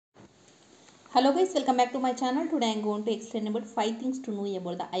Hello guys, welcome back to my channel. Today I am going to explain about 5 things to know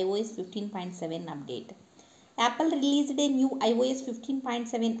about the iOS 15.7 update. Apple released a new iOS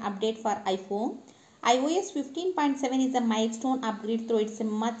 15.7 update for iPhone. iOS 15.7 is a milestone upgrade, though it's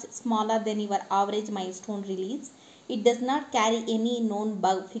much smaller than your average milestone release. It does not carry any known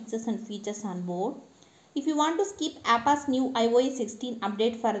bug fixes and features on board. If you want to skip Apple's new iOS 16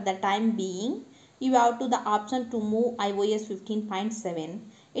 update for the time being, you have to the option to move iOS 15.7.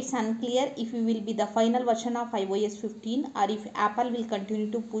 It's unclear if it will be the final version of iOS 15 or if Apple will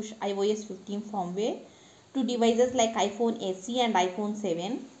continue to push iOS 15 firmware to devices like iPhone SE and iPhone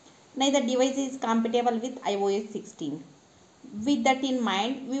 7. Neither device is compatible with iOS 16. With that in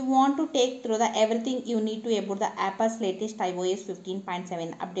mind, we want to take through the everything you need to about the Apple's latest iOS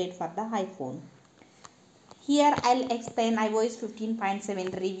 15.7 update for the iPhone. Here I'll explain iOS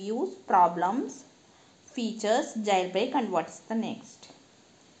 15.7 reviews, problems, features, jailbreak and what's the next.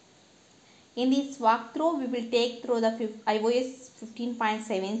 In this walkthrough, we will take through the iOS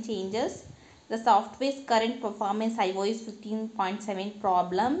 15.7 changes, the software's current performance, iOS 15.7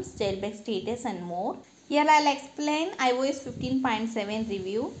 problems, jailbreak status and more. Here I'll explain iOS 15.7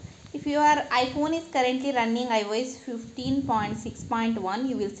 review. If your iPhone is currently running iOS 15.6.1,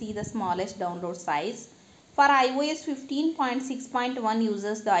 you will see the smallest download size. For iOS 15.6.1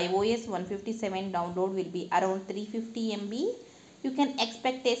 users, the iOS 157 download will be around 350 MB. You can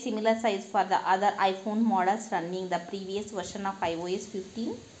expect a similar size for the other iPhone models running the previous version of iOS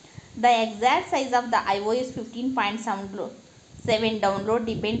 15. The exact size of the iOS 15.7 download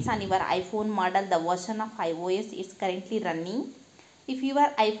depends on your iPhone model, the version of iOS is currently running. If your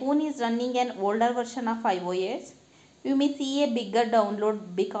iPhone is running an older version of iOS, you may see a bigger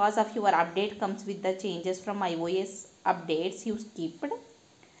download because of your update comes with the changes from iOS updates you skipped.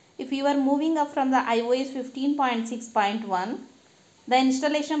 If you are moving up from the iOS 15.6.1, the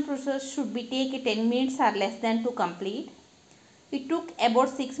installation process should be take 10 minutes or less than to complete. It took about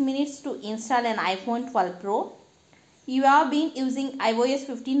 6 minutes to install an iPhone 12 Pro. You have been using iOS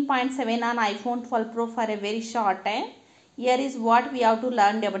 15.7 on iPhone 12 Pro for a very short time. Here is what we have to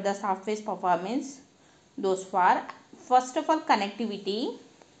learn about the software's performance thus far. First of all, connectivity.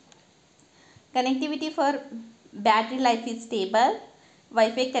 Connectivity for battery life is stable.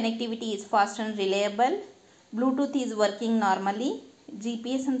 Wi-Fi connectivity is fast and reliable. Bluetooth is working normally.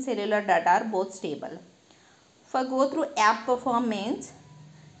 GPS and cellular data are both stable. For go through app performance,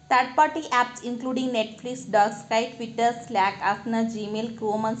 third-party apps including Netflix, Dark Sky, Twitter, Slack, Asana, Gmail,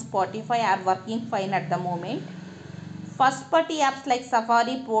 Chrome and Spotify are working fine at the moment. First-party apps like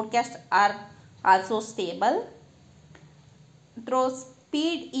Safari, Podcast are also stable. Through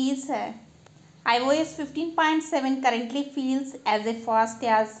speed is iOS 15.7 currently feels as fast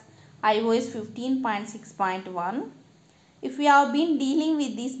as iOS 15.6.1. If you have been dealing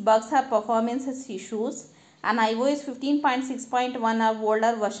with these bugs or performance issues, an iOS 15.6.1 or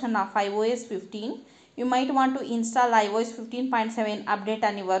older version of iOS 15, you might want to install iOS 15.7 update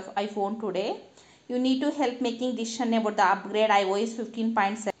on your iPhone today. You need to help making decision about the upgrade iOS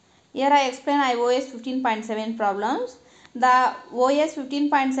 15.7. Here I explain iOS 15.7 problems. The OS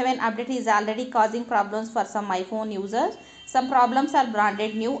 15.7 update is already causing problems for some iPhone users. Some problems are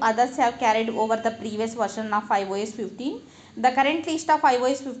branded new, others have carried over the previous version of iOS 15. The current list of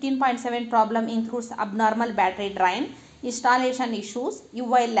iOS 15.7 problem includes abnormal battery drain, installation issues,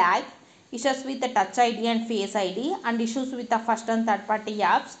 UI lag, issues with the Touch ID and Face ID, and issues with the first and third party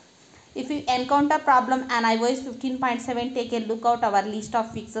apps. If you encounter problem on iOS 15.7, take a look at our list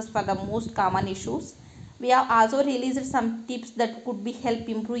of fixes for the most common issues. We have also released some tips that could be help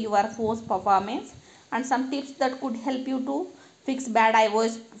improve your phone's performance and some tips that could help you to fix bad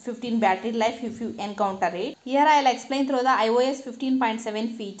iOS 15 battery life if you encounter it. Here I will explain through the iOS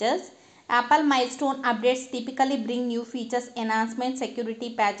 15.7 features. Apple milestone updates typically bring new features, enhancements,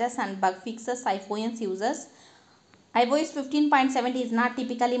 security patches and bug fixes iPhone users. iOS 15.7 is not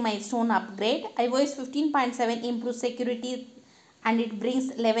typically milestone upgrade. iOS 15.7 improves security and it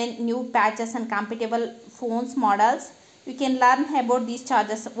brings 11 new patches and compatible phones models. You can learn about these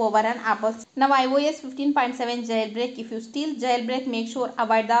charges over an Apple. Now iOS 15.7 jailbreak. If you still jailbreak, make sure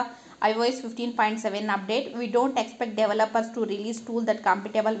avoid the iOS 15.7 update. We don't expect developers to release tool that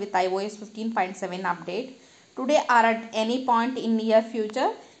compatible with iOS 15.7 update today or at any point in near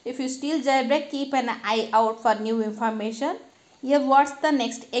future. If you still jailbreak, keep an eye out for new information. Here what's the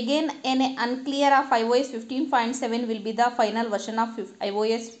next? Again, an unclear of iOS 15.7 will be the final version of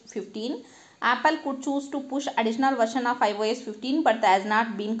iOS 15. Apple could choose to push additional version of iOS 15 but that has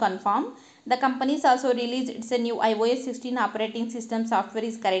not been confirmed. The companies also released its new iOS 16 operating system software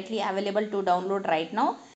is currently available to download right now.